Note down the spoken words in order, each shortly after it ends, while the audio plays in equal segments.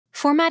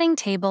Formatting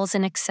tables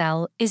in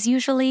Excel is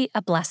usually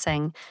a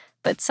blessing,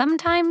 but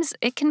sometimes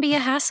it can be a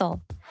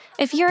hassle.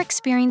 If you're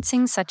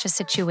experiencing such a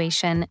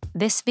situation,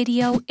 this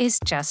video is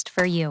just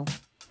for you.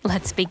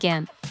 Let's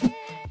begin.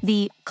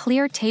 The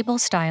Clear Table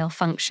Style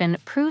function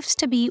proves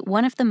to be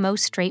one of the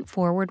most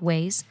straightforward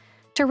ways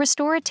to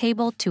restore a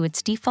table to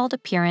its default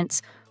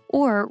appearance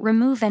or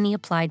remove any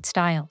applied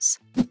styles.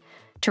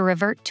 To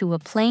revert to a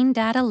plain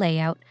data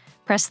layout,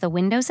 press the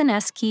Windows and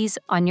S keys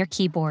on your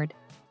keyboard.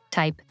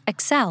 Type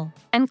Excel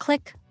and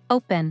click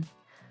Open.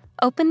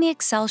 Open the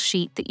Excel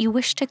sheet that you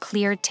wish to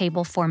clear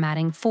table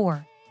formatting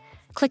for.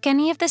 Click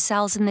any of the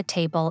cells in the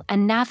table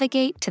and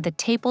navigate to the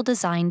Table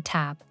Design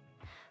tab.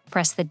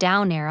 Press the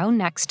down arrow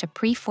next to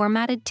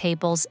Pre-formatted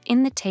Tables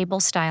in the Table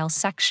Style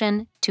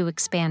section to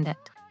expand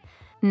it.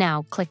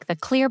 Now click the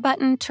Clear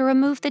button to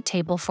remove the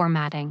table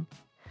formatting.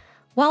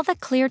 While the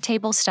Clear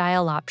Table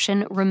Style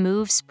option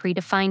removes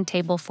predefined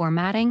table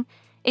formatting,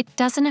 it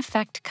doesn't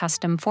affect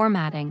custom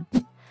formatting.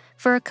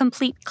 For a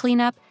complete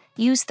cleanup,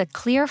 use the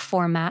Clear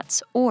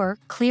Formats or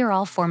Clear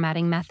All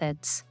formatting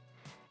methods.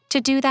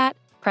 To do that,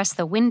 press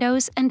the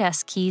Windows and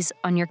S keys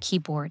on your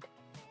keyboard.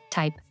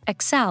 Type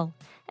Excel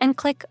and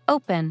click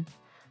Open.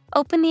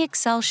 Open the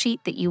Excel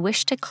sheet that you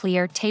wish to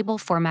clear table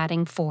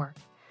formatting for.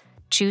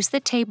 Choose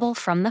the table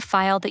from the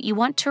file that you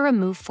want to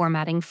remove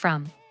formatting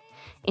from.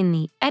 In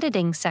the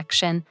Editing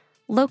section,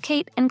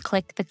 locate and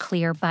click the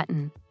Clear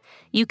button.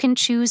 You can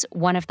choose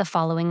one of the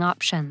following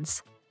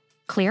options: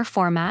 Clear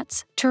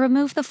Formats to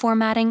remove the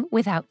formatting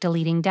without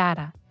deleting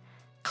data.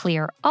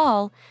 Clear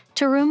All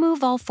to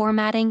remove all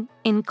formatting,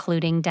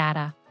 including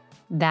data.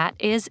 That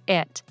is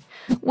it.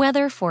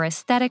 Whether for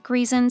aesthetic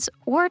reasons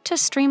or to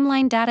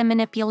streamline data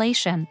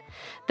manipulation,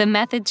 the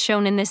methods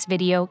shown in this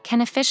video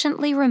can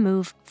efficiently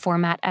remove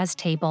Format as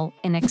Table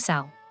in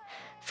Excel.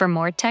 For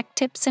more tech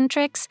tips and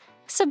tricks,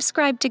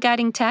 subscribe to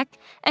Guiding Tech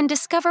and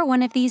discover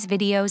one of these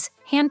videos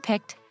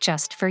handpicked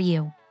just for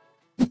you.